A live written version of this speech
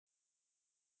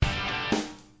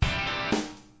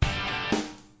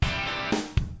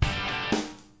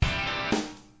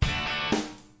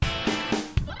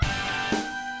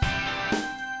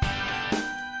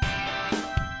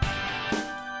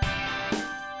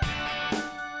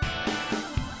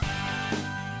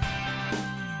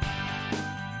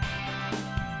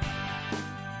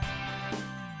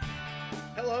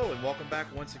welcome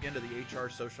back once again to the HR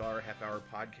Social Hour Half Hour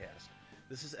Podcast.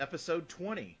 This is episode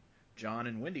 20. John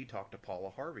and Wendy talk to Paula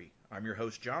Harvey. I'm your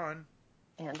host, John.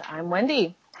 And I'm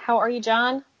Wendy. How are you,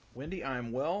 John? Wendy,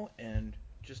 I'm well, and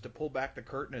just to pull back the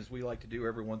curtain as we like to do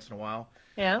every once in a while,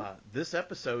 this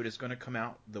episode is going to come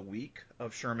out the week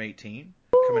of SHRM 18,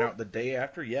 coming out the day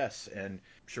after, yes, and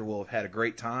I'm sure we'll have had a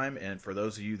great time, and for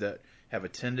those of you that have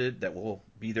attended, that will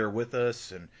be there with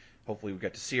us, and hopefully we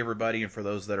get to see everybody, and for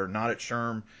those that are not at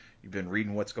SHRM, you've been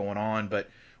reading what's going on. But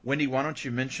Wendy, why don't you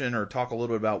mention or talk a little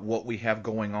bit about what we have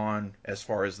going on as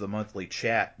far as the monthly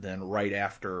chat then right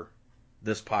after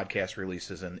this podcast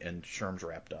releases and SHRM's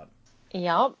wrapped up.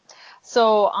 Yep.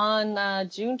 So on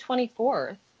June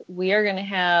 24th, we are going to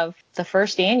have the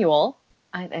first annual,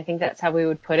 I think that's how we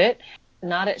would put it,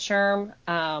 not at SHRM,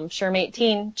 SHRM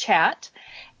 18 chat.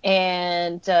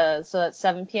 And so that's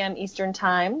 7 p.m. Eastern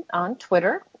time on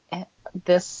Twitter.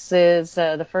 This is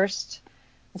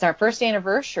it's our first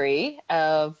anniversary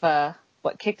of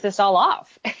what kicked this all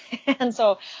off. And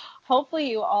so hopefully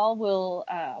you all will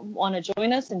want to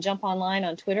join us and jump online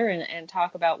on Twitter and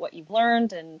talk about what you've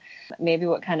learned and maybe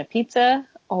what kind of pizza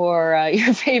or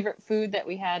your favorite food that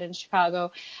we had in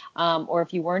Chicago, or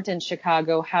if you weren't in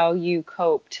Chicago, how you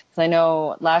coped. 'Cause I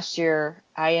know last year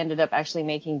I ended up actually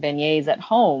making beignets at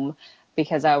home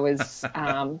because I was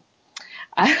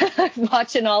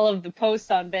watching all of the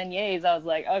posts on beignets. I was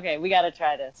like, okay, we got to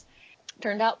try this.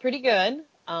 Turned out pretty good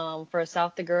for a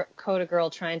South Dakota girl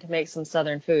trying to make some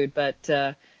Southern food, but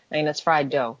I mean, it's fried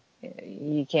dough.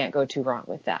 You can't go too wrong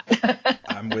with that.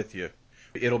 I'm with you.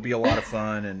 It'll be a lot of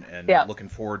fun and looking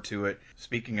forward to it.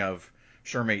 Speaking of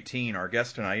SHRM 18, our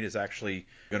guest tonight is actually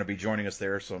going to be joining us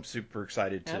there, so I'm super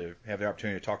excited to have the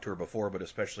opportunity to talk to her before, but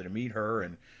especially to meet her,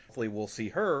 and hopefully we'll see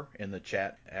her in the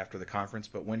chat after the conference.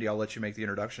 But Wendy, I'll let you make the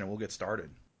introduction and we'll get started.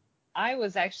 I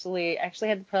was actually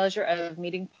had the pleasure of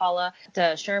meeting Paula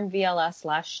at SHRM VLS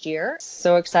last year.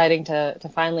 So exciting to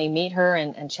finally meet her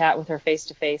and chat with her face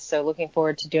to face. So looking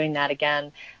forward to doing that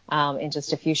again in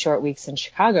just a few short weeks in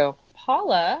Chicago.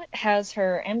 Paula has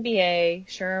her MBA,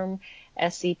 SHRM,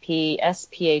 SCP,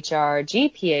 SPHR,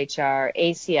 GPHR,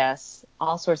 ACS,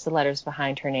 all sorts of letters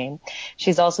behind her name.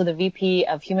 She's also the VP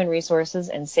of Human Resources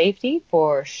and Safety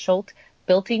for Schultz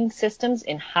Building Systems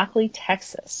in Hockley,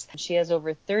 Texas. She has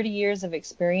over 30 years of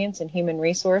experience in human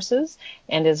resources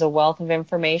and is a wealth of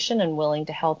information and willing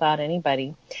to help out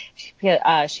anybody.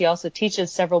 She also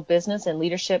teaches several business and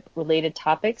leadership related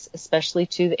topics, especially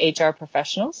to the HR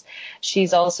professionals.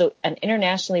 She's also an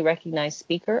internationally recognized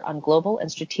speaker on global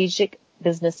and strategic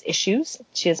business issues.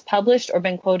 She has published or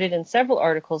been quoted in several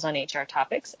articles on HR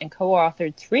topics and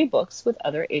co-authored 3 books with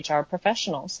other HR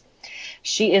professionals.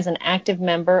 She is an active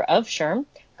member of SHRM,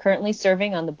 currently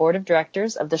serving on the board of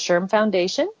directors of the SHRM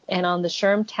Foundation and on the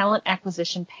SHRM Talent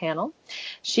Acquisition Panel.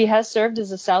 She has served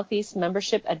as a Southeast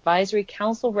Membership Advisory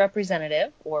Council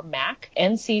Representative, or MAC,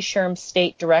 NC SHRM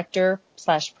State Director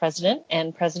 / President,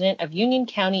 and President of Union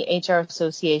County HR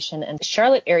Association and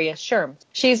Charlotte Area SHRM.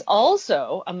 She's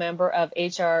also a member of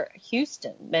HR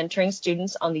Houston, mentoring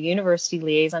students on the University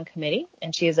Liaison Committee,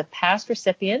 and she is a past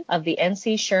recipient of the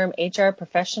NC SHRM HR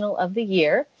Professional of the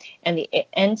Year and the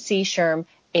NC SHRM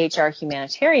HR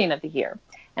Humanitarian of the Year.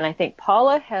 And I think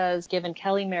Paula has given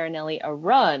Kelly Marinelli a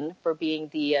run for being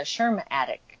the SHRM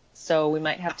addict. So we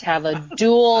might have to have a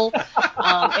dual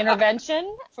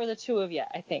intervention for the two of you,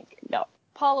 I think. No.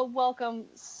 Paula, welcome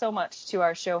so much to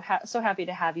our show. So happy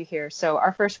to have you here. So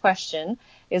our first question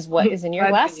is, what is in your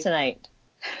glass tonight?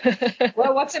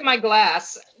 Well, what's in my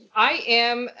glass? I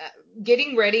am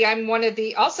getting ready. I'm one of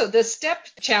the Step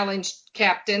Challenge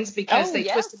captains because they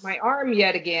twisted my arm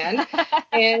yet again.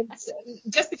 And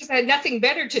just because I had nothing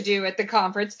better to do at the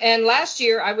conference. And last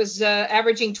year I was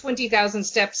averaging 20,000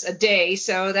 steps a day.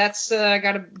 So that's, I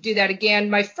got to do that again.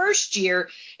 My first year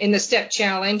in the Step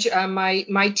Challenge,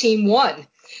 my team won.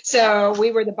 So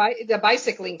we were the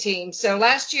bicycling team. So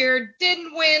last year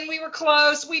didn't win. We were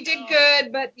close. We did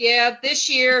good. But yeah, this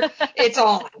year it's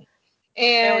on.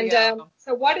 And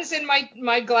so what is in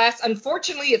my glass?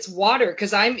 Unfortunately, it's water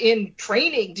because I'm in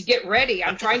training to get ready.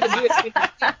 I'm trying to do as many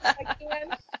things as I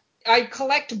can. I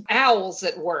collect owls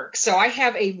at work. So I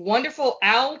have a wonderful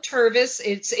owl turvis.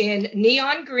 It's in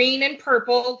neon green and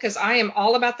purple because I am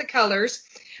all about the colors.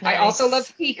 Nice. I also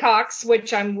love peacocks,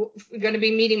 which I'm going to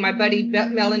be meeting my buddy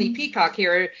Melanie Peacock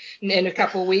here in a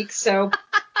couple weeks. So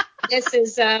this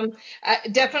is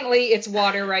definitely it's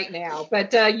water right now.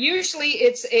 But usually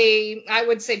I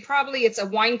would say probably it's a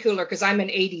wine cooler because I'm an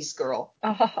 80s girl.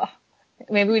 Oh,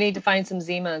 maybe we need to find some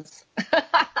Zimas.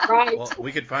 Right. Well,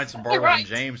 we could find some Bartles and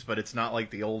James, but it's not like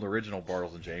the old original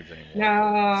Bartles and James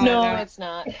anymore. No, it's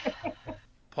not.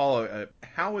 Paula,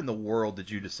 how in the world did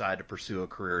you decide to pursue a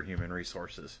career in human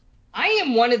resources? I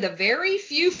am one of the very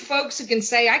few folks who can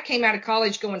say I came out of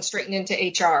college going straight into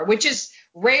HR, which is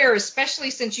rare, especially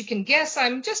since you can guess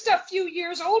I'm just a few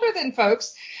years older than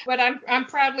folks, but I'm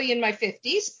proudly in my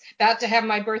 50s, about to have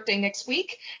my birthday next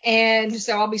week, and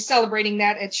so I'll be celebrating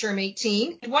that at SHRM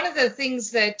 18. One of the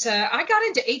things that I got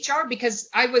into HR because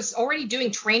I was already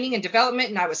doing training and development,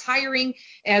 and I was hiring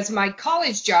as my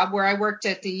college job where I worked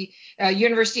at the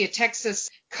University of Texas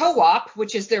Co-op,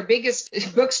 which is their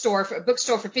biggest bookstore for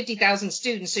 50,000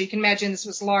 students. So you can imagine this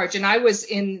was large. And I was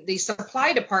in the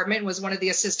supply department and was one of the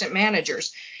assistant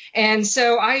managers. And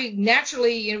so I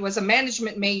naturally was a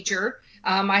management major.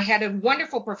 I had a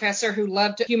wonderful professor who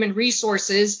loved human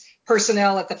resources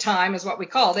personnel at the time is what we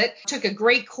called it. Took a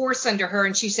great course under her,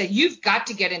 and she said, you've got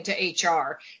to get into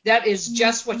HR. That is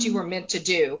just what you were meant to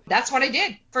do. That's what I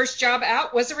did. First job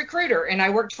out was a recruiter, and I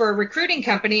worked for a recruiting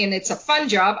company, and it's a fun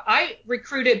job. I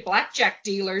recruited blackjack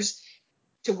dealers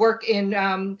to work in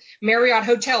Marriott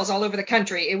hotels all over the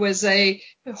country. It was a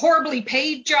horribly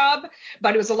paid job,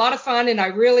 but it was a lot of fun, and I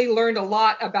really learned a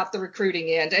lot about the recruiting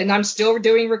end, and I'm still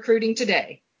doing recruiting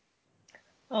today.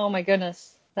 Oh, my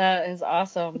goodness. That is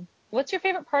awesome. What's your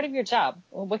favorite part of your job?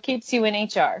 What keeps you in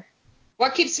HR?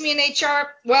 What keeps me in HR?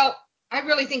 Well, I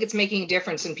really think it's making a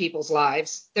difference in people's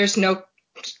lives. There's no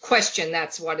question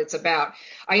that's what it's about.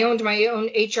 I owned my own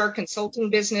HR consulting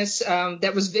business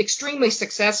that was extremely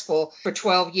successful for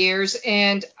 12 years,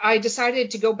 and I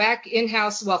decided to go back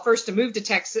in-house, well, first to move to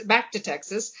Texas, back to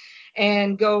Texas,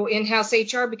 and go in-house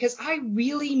HR because I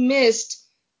really missed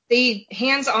the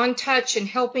hands-on touch and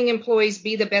helping employees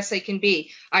be the best they can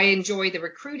be. I enjoy the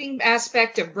recruiting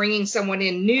aspect of bringing someone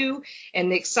in new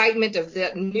and the excitement of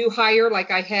the new hire,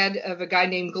 like I had of a guy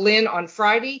named Glenn on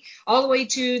Friday, all the way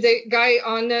to the guy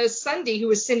on Sunday who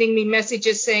was sending me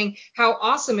messages saying how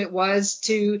awesome it was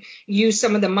to use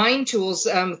some of the mind tools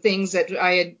things that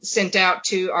I had sent out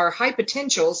to our high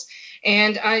potentials.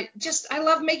 And I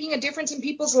love making a difference in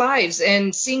people's lives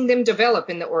and seeing them develop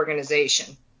in the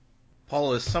organization.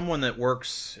 Paula, as someone that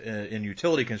works in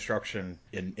utility construction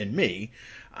in me,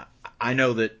 I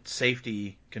know that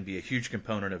safety can be a huge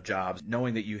component of jobs.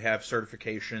 Knowing that you have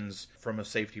certifications from a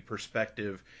safety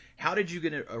perspective, how did you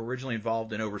get originally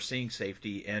involved in overseeing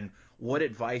safety, and what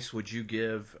advice would you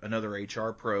give another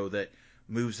HR pro that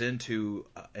moves into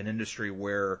an industry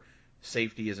where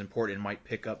safety is important and might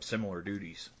pick up similar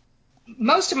duties?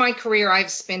 Most of my career,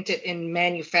 I've spent it in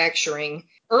manufacturing.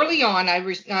 Early on,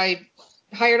 I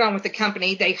hired on with the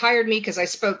company. They hired me because I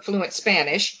spoke fluent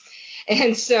Spanish.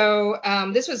 And so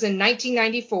this was in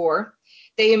 1994.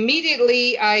 They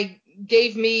immediately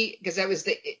gave me, because it was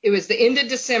the end of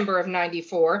December of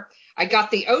 94, I got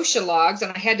the OSHA logs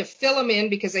and I had to fill them in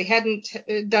because they hadn't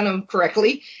done them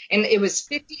correctly. And it was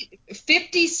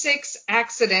 56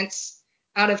 accidents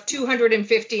out of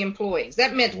 250 employees.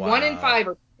 That meant 1 in 5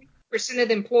 or 3% of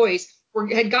the employees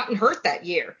had gotten hurt that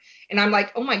year. And I'm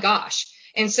like, oh my gosh.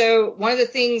 And so one of the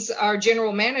things our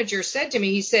general manager said to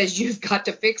me, he says, you've got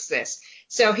to fix this.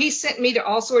 So he sent me to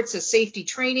all sorts of safety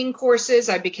training courses.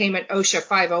 I became an OSHA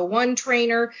 501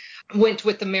 trainer, went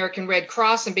with the American Red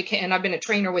Cross and I've been a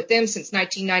trainer with them since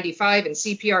 1995 in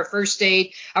CPR first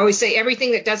aid. I always say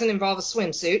everything that doesn't involve a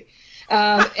swimsuit.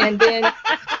 And then,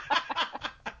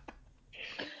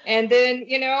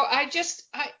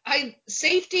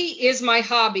 safety is my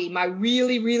hobby, my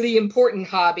really, really important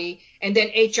hobby. And then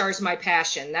HR is my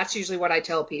passion. That's usually what I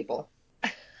tell people.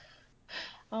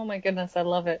 Oh my goodness. I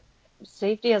love it.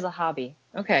 Safety as a hobby.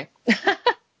 Okay.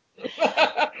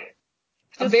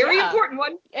 A very important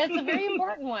one. It's a very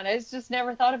important one. I just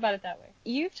never thought about it that way.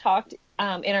 You've talked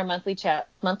in our monthly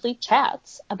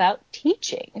chats about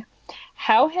teaching.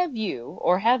 How have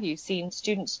you seen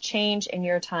students change in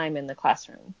your time in the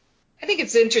classroom? I think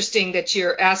it's interesting that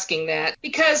you're asking that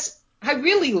because I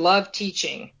really love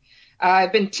teaching.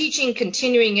 I've been teaching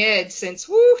continuing ed since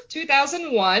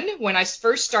 2001 when I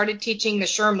first started teaching the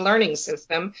SHRM learning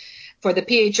system for the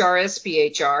PHR,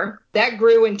 SPHR. That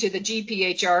grew into the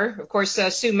GPHR. Of course,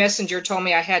 Sue Messenger told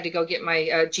me I had to go get my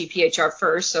GPHR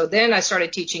first. So then I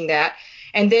started teaching that.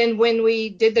 And then when we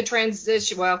did the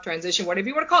transition, whatever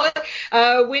you want to call it,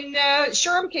 when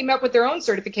SHRM came up with their own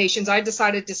certifications, I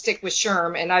decided to stick with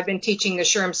SHRM. And I've been teaching the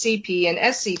SHRM CP and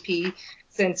SCP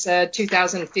since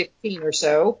 2015 or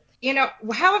so.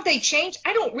 How have they changed?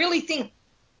 I don't really think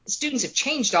students have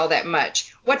changed all that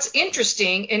much. What's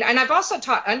interesting, and I've also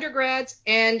taught undergrads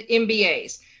and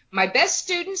MBAs. My best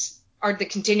students are the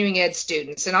continuing ed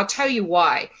students, and I'll tell you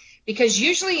why. Because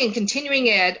usually in continuing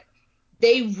ed,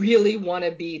 they really want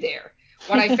to be there.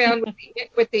 What I found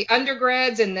with the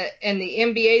undergrads and the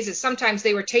MBAs is sometimes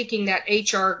they were taking that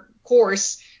HR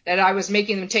course that I was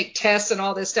making them take tests and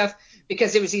all this stuff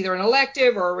because it was either an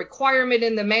elective or a requirement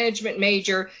in the management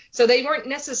major. So they weren't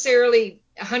necessarily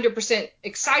 100%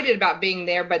 excited about being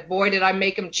there, but boy, did I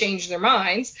make them change their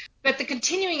minds. But the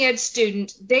continuing ed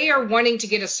student, they are wanting to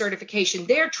get a certification.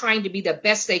 They're trying to be the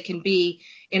best they can be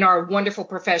in our wonderful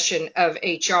profession of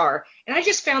HR. And I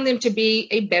just found them to be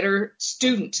a better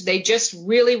student. They just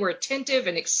really were attentive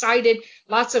and excited,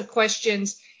 lots of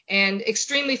questions, and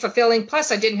extremely fulfilling.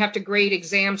 Plus, I didn't have to grade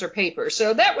exams or papers.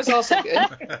 So that was also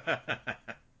good.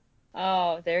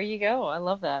 Oh, there you go. I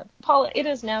love that. Paula, it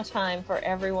is now time for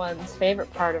everyone's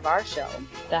favorite part of our show,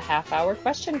 the half-hour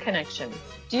question connection.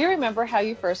 Do you remember how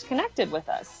you first connected with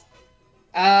us?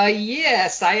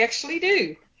 Yes, I actually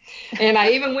do. And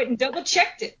I even went and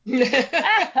double-checked it.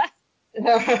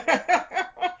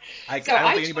 I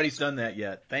don't think anybody's done that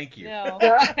yet. Thank you. No.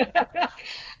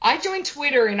 I joined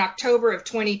Twitter in October of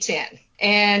 2010.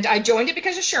 And I joined it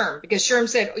because of SHRM, because SHRM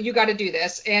said, you got to do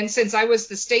this. And since I was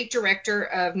the state director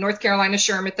of North Carolina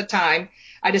SHRM at the time,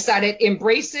 I decided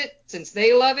embrace it. Since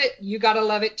they love it, you got to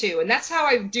love it too. And that's how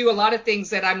I do a lot of things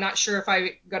that I'm not sure if I'm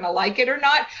going to like it or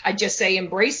not. I just say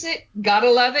embrace it, got to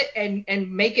love it,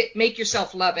 and make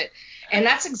yourself love it. And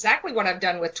that's exactly what I've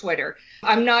done with Twitter.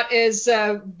 I'm not as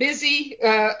busy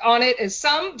on it as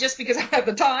some just because I don't have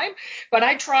the time, but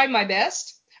I try my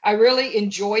best. I really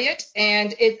enjoy it.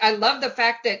 And I love the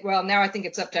fact that, well, now I think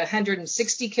it's up to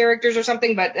 160 characters or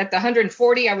something, but at the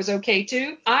 140, I was okay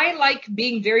too. I like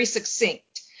being very succinct.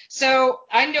 So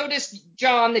I noticed,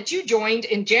 John, that you joined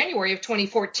in January of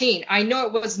 2014. I know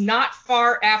it was not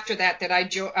far after that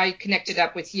I connected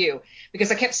up with you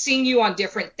because I kept seeing you on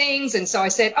different things. And so I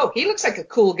said, oh, he looks like a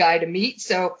cool guy to meet.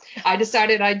 So I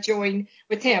decided I'd join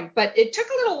with him. But it took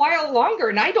a little while longer,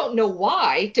 and I don't know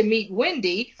why, to meet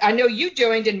Wendy. I know you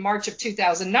joined in March of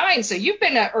 2009, so you've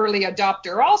been an early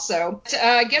adopter also.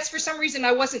 I guess for some reason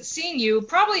I wasn't seeing you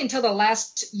probably until the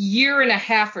last year and a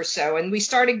half or so, and we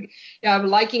started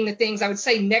liking the things. I would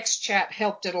say Next Chat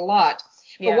helped it a lot.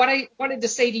 Yeah. But what I wanted to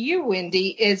say to you, Wendy,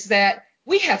 is that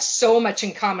we have so much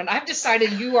in common. I've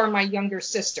decided you are my younger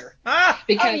sister.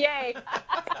 Because, oh, yay.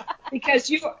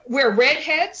 Because we're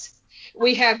redheads.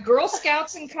 We have Girl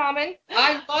Scouts in common.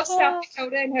 I love South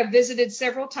Dakota and have visited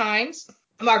several times.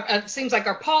 It seems like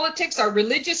our politics, our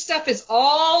religious stuff is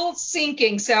all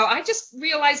sinking. So I just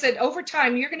realized that over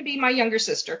time, you're going to be my younger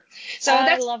sister. So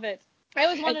I love it. I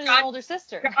always wanted an older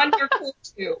sister. You're cool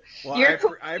too. Well,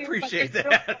 I appreciate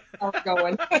that.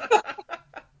 Going.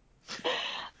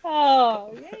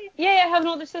 Oh, yay, I have an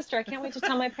older sister. I can't wait to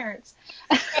tell my parents.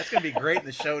 That's going to be great in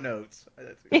the show notes.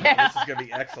 Yeah. This is going to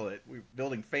be excellent. We're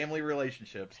building family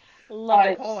relationships. Love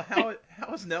it. Paula, how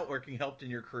has networking helped in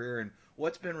your career, and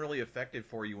what's been really effective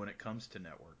for you when it comes to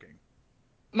networking?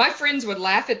 My friends would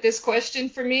laugh at this question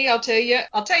for me. I'll tell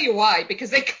you why, because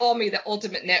they call me the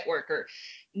ultimate networker.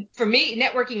 For me,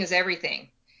 networking is everything.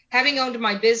 Having owned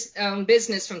my own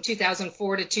business from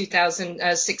 2004 to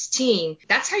 2016,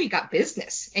 that's how you got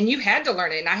business. And you had to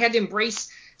learn it. And I had to embrace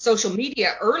social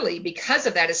media early because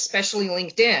of that, especially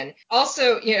LinkedIn.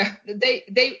 Also,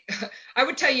 I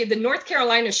would tell you the North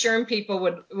Carolina SHRM people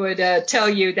would tell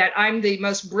you that I'm the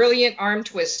most brilliant arm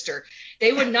twister.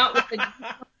 They would not.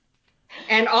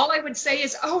 And all I would say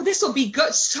is, oh, this will be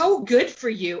good, so good for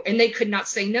you. And they could not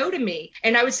say no to me.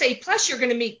 And I would say, plus you're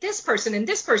going to meet this person and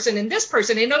this person and this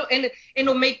person. And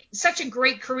it'll make such a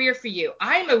great career for you.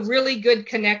 I'm a really good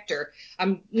connector.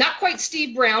 I'm not quite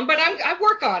Steve Brown, but I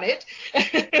work on it.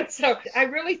 So I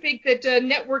really think that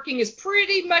networking is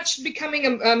pretty much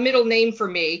becoming a middle name for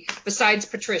me besides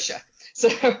Patricia. So.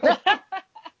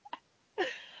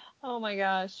 Oh, my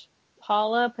gosh.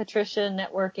 Paula, Patricia,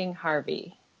 networking,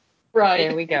 Harvey. Right.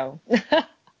 There we go. So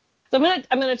I'm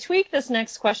gonna tweak this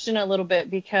next question a little bit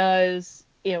because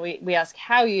we ask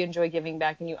how you enjoy giving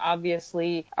back, and you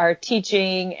obviously are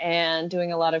teaching and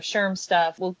doing a lot of SHRM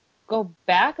stuff. We'll go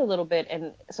back a little bit,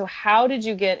 and so how did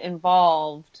you get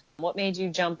involved? What made you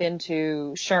jump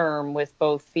into SHRM with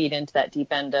both feet into that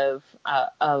deep end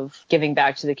of giving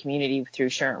back to the community through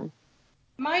SHRM?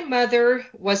 My mother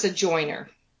was a joiner,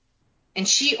 and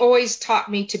she always taught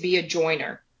me to be a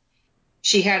joiner.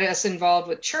 She had us involved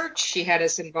with church. She had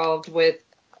us involved with,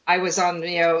 I was on,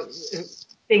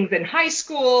 things in high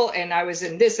school, and I was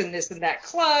in this and this and that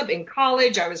club. In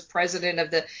college, I was president of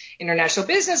the International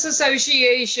Business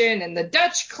Association and the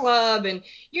Dutch Club, and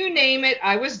you name it,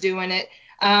 I was doing it.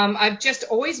 I've just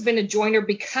always been a joiner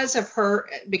because of her,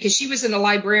 because she was a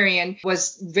librarian,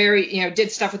 was very,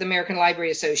 did stuff with the American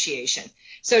Library Association.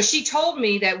 So she told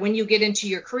me that when you get into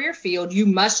your career field, you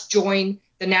must join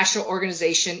the national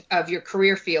organization of your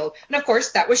career field. And of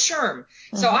course, that was SHRM.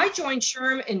 So I joined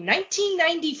SHRM in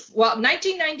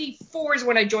 1994 is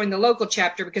when I joined the local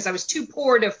chapter because I was too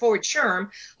poor to afford SHRM.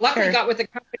 Luckily got with a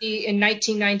company in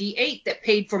 1998 that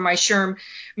paid for my SHRM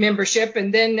membership.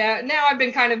 And then now I've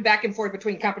been kind of back and forth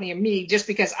between company and me just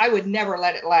because I would never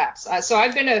let it lapse. So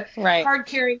I've been a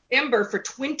card-carrying member for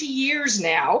 20 years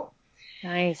now.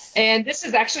 Nice. And this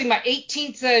is actually my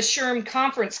 18th SHRM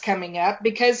conference coming up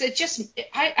because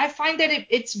I find that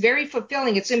it's very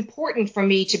fulfilling. It's important for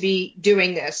me to be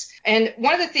doing this. And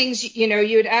one of the things,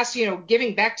 you had asked,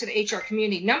 giving back to the HR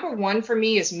community, number one for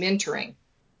me is mentoring.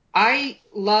 I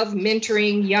love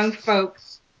mentoring young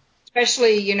folks,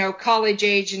 especially, college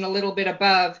age and a little bit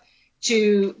above,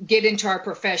 to get into our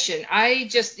profession. I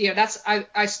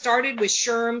started with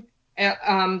SHRM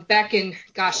back in,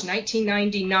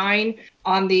 1999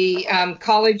 on the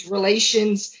college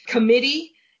relations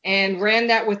committee and ran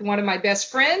that with one of my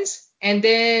best friends. And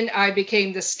then I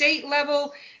became the state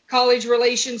level college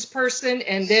relations person.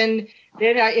 And then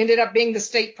I ended up being the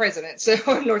state president. So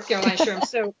North Carolina SHRM.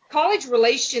 So college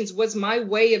relations was my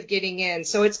way of getting in.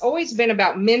 So it's always been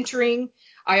about mentoring.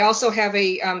 I also have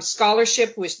a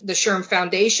scholarship with the SHRM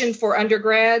Foundation for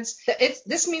undergrads.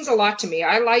 This means a lot to me.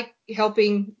 I like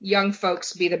helping young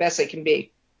folks be the best they can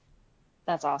be.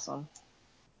 That's awesome.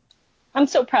 I'm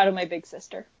so proud of my big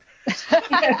sister.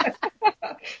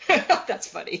 That's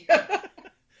funny.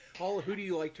 Paula, who do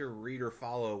you like to read or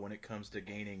follow when it comes to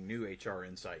gaining new HR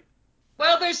insight?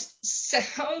 Well, there's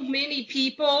so many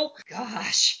people.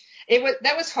 Gosh.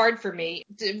 That was hard for me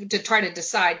to try to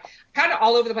decide. Kind of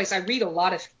all over the place. I read a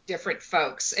lot of different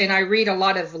folks, and I read a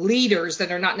lot of leaders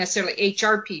that are not necessarily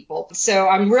HR people. So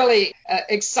I'm really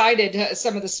excited.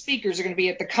 Some of the speakers are going to be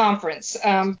at the conference.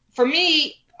 For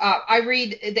me, I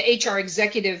read the HR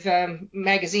Executive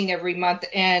magazine every month,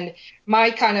 and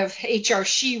my kind of HR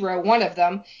shero, one of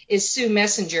them, is Sue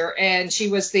Messenger, and she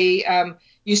was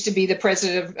used to be the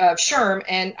president of SHRM,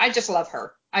 and I just love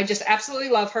her. I just absolutely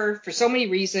love her for so many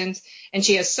reasons, and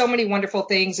she has so many wonderful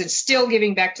things and still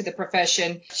giving back to the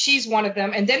profession. She's one of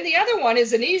them. And then the other one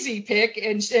is an easy pick,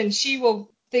 and she will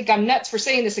think I'm nuts for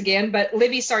saying this again, but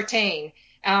Libby Sartain.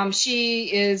 She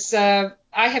is, I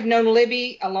have known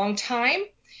Libby a long time.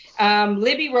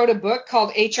 Libby wrote a book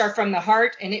called HR from the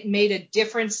Heart, and it made a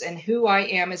difference in who I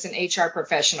am as an HR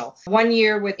professional. One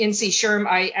year with NC SHRM,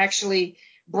 I actually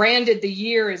branded the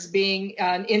year as being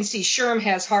NC SHRM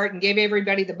Has Heart and gave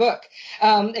everybody the book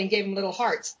and gave them little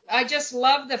hearts. I just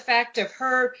love the fact of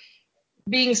her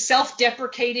being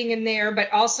self-deprecating in there,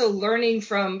 but also learning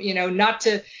from, not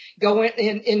to go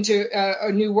into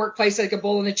a new workplace like a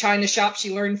bull in a china shop.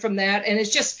 She learned from that. And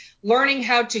it's just learning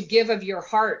how to give of your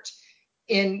heart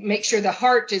and make sure the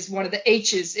heart is one of the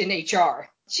H's in HR.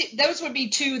 Those would be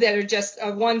two that are just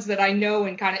ones that I know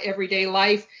in kind of everyday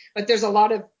life. But there's a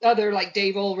lot of other like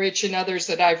Dave Ulrich and others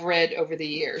that I've read over the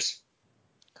years.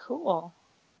 Cool.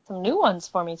 Some new ones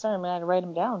for me. Sorry, I'm going to write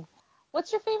them down.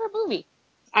 What's your favorite movie?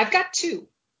 I've got two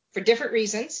for different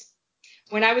reasons.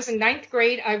 When I was in 9th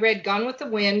grade, I read Gone with the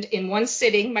Wind in one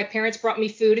sitting. My parents brought me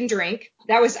food and drink.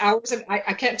 That was hours.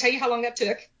 I can't tell you how long that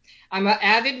took. I'm an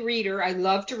avid reader. I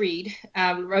love to read.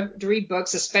 Love to read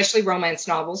books, especially romance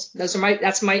novels. That's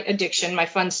my addiction, my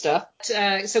fun stuff.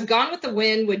 So Gone with the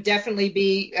Wind would definitely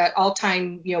be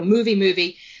all-time,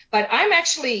 movie. But I'm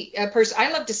actually a person.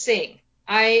 I love to sing.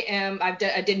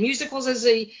 I did musicals as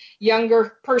a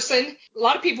younger person. A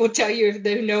lot of people would tell you if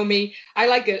they know me. I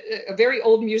like a very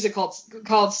old musical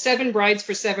called Seven Brides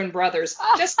for Seven Brothers.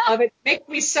 Just love it. Makes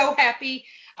me so happy.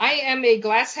 I am a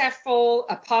glass half full,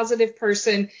 a positive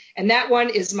person, and that one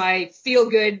is my feel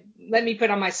good, let me put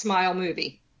on my smile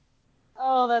movie.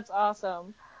 Oh, that's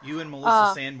awesome. You and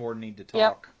Melissa Sanborn need to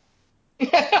talk.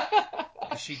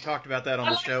 Yep. She talked about that on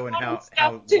the show and how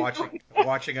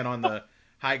watching it on the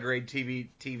high grade TV,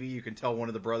 you can tell one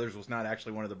of the brothers was not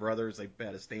actually one of the brothers. They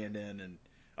had a stand in, and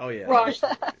right.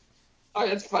 Oh,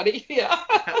 that's funny. Yeah.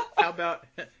 How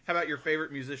about your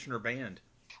favorite musician or band?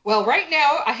 Well, right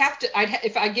now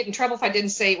if I get in trouble if I didn't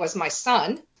say it was my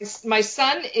son. My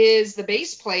son is the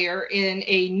bass player in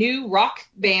a new rock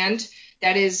band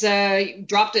that is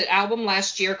dropped an album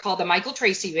last year called the Michael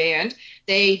Tracy Band.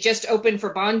 They just opened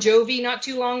for Bon Jovi not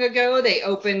too long ago. They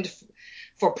opened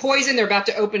for Poison. They're about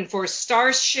to open for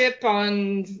Starship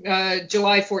on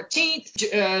July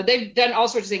 14th. They've done all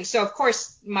sorts of things. So, of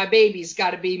course, my baby's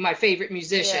got to be my favorite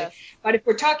musician. Yes. But if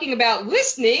we're talking about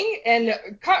listening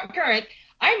and current,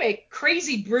 I'm a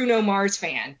crazy Bruno Mars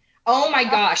fan. Oh, my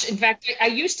gosh. In fact, I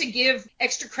used to give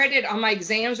extra credit on my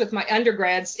exams with my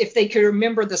undergrads if they could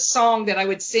remember the song that I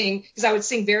would sing, because I would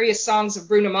sing various songs of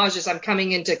Bruno Mars as I'm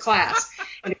coming into class.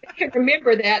 And if they can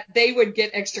remember that, they would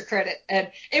get extra credit. And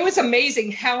it was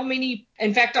amazing how many,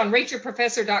 in fact, on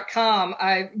RachelProfessor.com,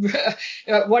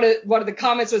 one of the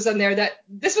comments was in there that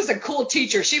this was a cool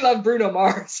teacher. She loved Bruno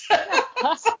Mars.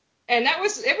 And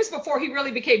it was before he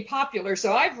really became popular.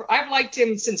 So I've liked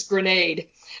him since Grenade.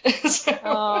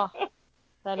 Oh,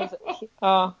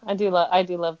 I do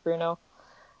love Bruno.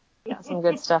 Got some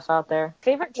good stuff out there.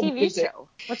 Favorite TV show?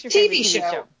 What's your favorite TV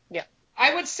show? Yeah.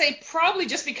 I would say probably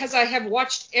just because I have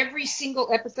watched every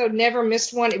single episode, never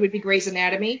missed one, it would be Grey's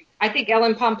Anatomy. I think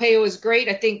Ellen Pompeo is great.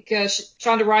 I think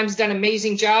Shonda Rhimes done an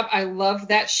amazing job. I love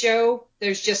that show.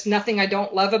 There's just nothing I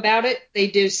don't love about it. They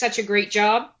do such a great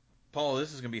job. Paula,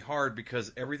 this is going to be hard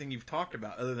because everything you've talked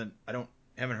about, other than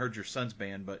haven't heard your son's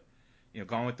band, but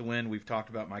Gone with the Wind, we've talked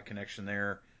about my connection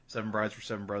there. Seven Brides for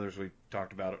Seven Brothers, we've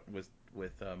talked about it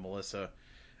with Melissa.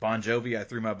 Bon Jovi, I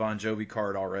threw my Bon Jovi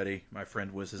card already. My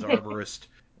friend was his arborist.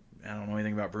 I don't know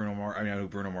anything about Bruno Mars. I mean, I know who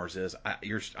Bruno Mars is.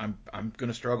 I'm going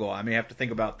to struggle. I may have to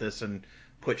think about this and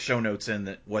put show notes in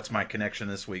that what's my connection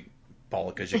this week,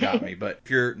 Paula, because you got me. But if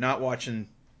you're not watching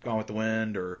Gone with the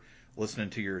Wind or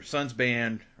listening to your son's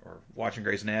band or watching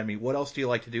Grey's Anatomy, what else do you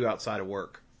like to do outside of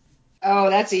work? Oh,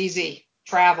 that's easy.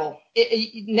 Travel.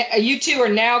 You two are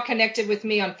now connected with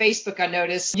me on Facebook, I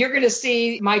noticed. You're going to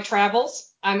see my travels.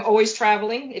 I'm always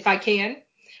traveling if I can.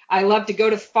 I love to go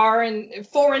to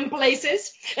foreign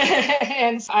places,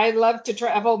 and I love to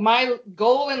travel. My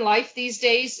goal in life these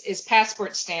days is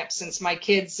passport stamps, since my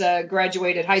kids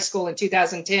graduated high school in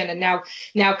 2010 and now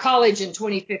college in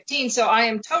 2015. So I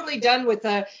am totally done with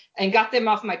and got them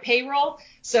off my payroll.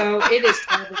 So it is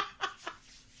travel.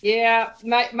 Yeah,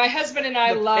 my husband and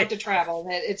I love to travel.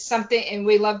 It's something, and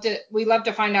we love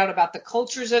to find out about the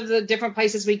cultures of the different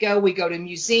places we go. We go to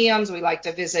museums. We like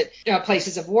to visit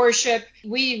places of worship.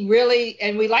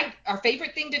 Our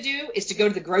favorite thing to do is to go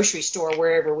to the grocery store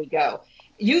wherever we go.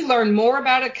 You learn more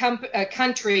about a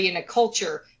country and a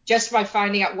culture just by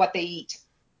finding out what they eat.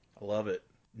 I love it.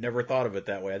 Never thought of it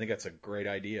that way. I think that's a great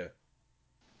idea.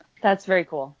 That's very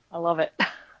cool. I love it.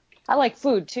 I like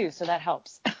food too, so that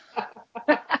helps.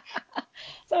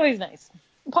 It's always nice.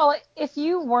 Paula, if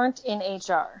you weren't in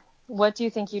HR, what do you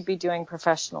think you'd be doing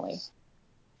professionally?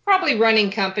 Probably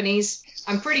running companies.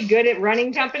 I'm pretty good at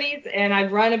running companies, and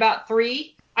I've run about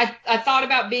 3. I thought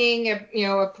about being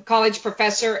a college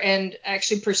professor and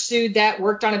actually pursued that,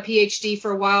 worked on a PhD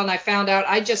for a while, and I found out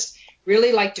I just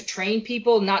really like to train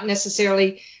people, not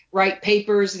necessarily write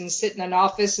papers and sit in an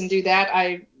office and do that.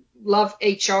 I love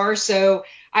HR, so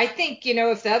I think,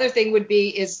 if the other thing would be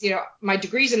is, my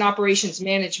degree's in operations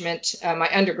management, my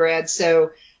undergrad.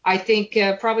 So I think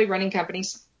probably running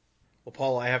companies. Well,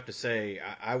 Paul, I have to say,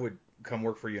 I would come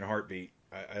work for you in a heartbeat.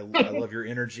 I love your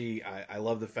energy. I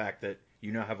love the fact that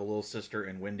you now have a little sister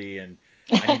in Wendy, and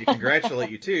I need to congratulate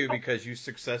you too, because you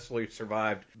successfully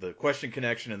survived the question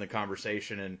connection and the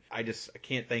conversation. And I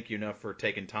can't thank you enough for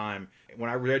taking time. When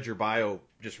I read your bio,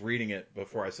 just reading it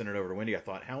before I sent it over to Wendy, I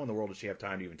thought, how in the world does she have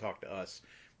time to even talk to us?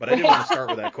 But I did want to start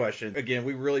with that question. Again,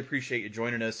 we really appreciate you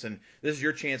joining us, and this is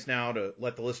your chance now to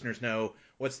let the listeners know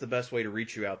what's the best way to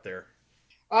reach you out there.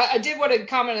 I did want to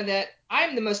comment on that.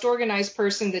 I'm the most organized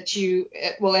person that you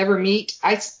will ever meet.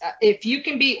 If you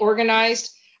can be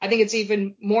organized, I think it's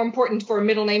even more important for a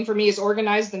middle name for me is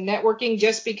organized than networking,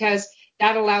 just because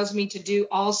that allows me to do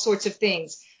all sorts of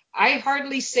things. I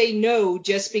hardly say no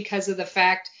just because of the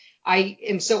fact I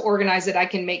am so organized that I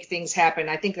can make things happen.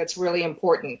 I think that's really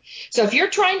important. So if you're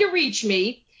trying to reach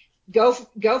me, go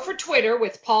for Twitter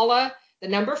with Paula, the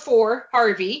number 4,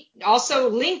 Harvey. Also,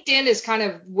 LinkedIn is kind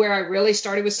of where I really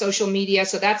started with social media,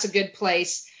 so that's a good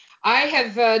place. I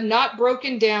have not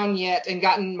broken down yet and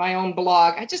gotten my own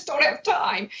blog. I just don't have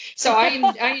time. So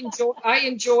I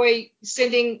enjoy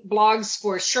sending blogs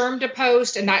for Sherm to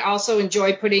post, and I also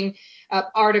enjoy putting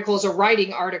articles or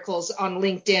writing articles on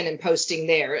LinkedIn and posting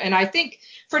there. And I think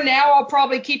for now I'll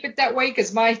probably keep it that way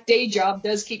because my day job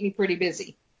does keep me pretty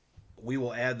busy. We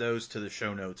will add those to the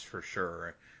show notes for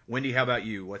sure. Wendy, how about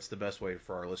you? What's the best way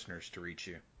for our listeners to reach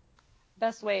you?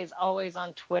 Best way is always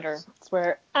on Twitter. It's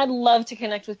where I love to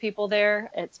connect with people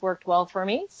there. It's worked well for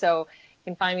me. So you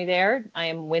can find me there. I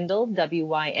am Wyndall,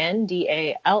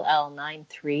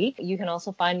 WYNDALL93. You can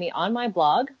also find me on my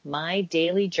blog,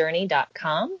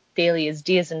 mydailyjourney.com. Daily is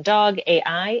D as in dog,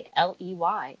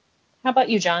 AILEY. How about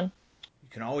you, John? You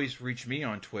can always reach me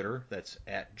on Twitter. That's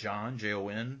at John,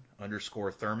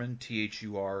 Jon_Thurmond,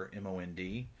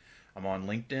 THURMOND. I'm on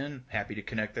LinkedIn. Happy to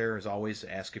connect there. As always,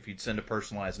 ask if you'd send a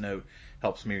personalized note.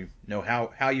 Helps me know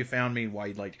how you found me, why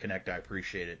you'd like to connect. I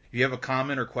appreciate it. If you have a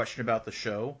comment or question about the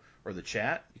show or the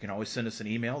chat, you can always send us an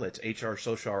email. That's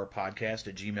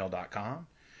hrsocialhourpodcast@gmail.com.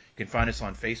 You can find us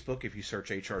on Facebook if you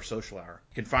search HR Social Hour.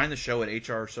 You can find the show at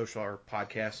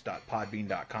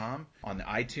hrsocialhourpodcast.podbean.com, on the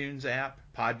iTunes app,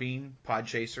 Podbean,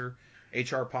 Podchaser,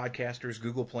 HR Podcasters,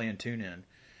 Google Play, and TuneIn.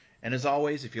 And as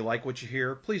always, if you like what you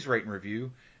hear, please rate and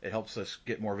review. It helps us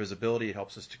get more visibility. It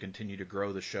helps us to continue to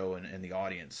grow the show and the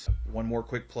audience. One more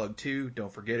quick plug, too.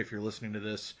 Don't forget, if you're listening to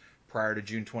this prior to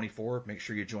June 24, make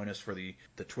sure you join us for the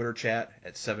Twitter chat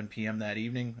at 7 p.m. that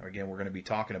evening. Again, we're going to be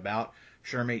talking about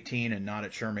SHRM 18 and not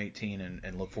at SHRM 18,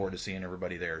 and look forward to seeing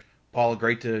everybody there. Paula,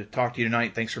 great to talk to you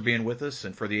tonight. Thanks for being with us.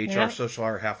 And for the HR Social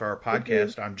Hour Half Hour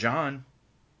Podcast, I'm John.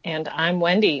 And I'm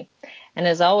Wendy. And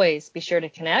as always, be sure to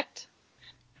connect,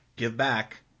 give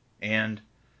back, and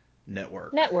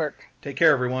network. Network. Take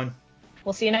care, everyone.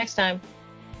 We'll see you next time.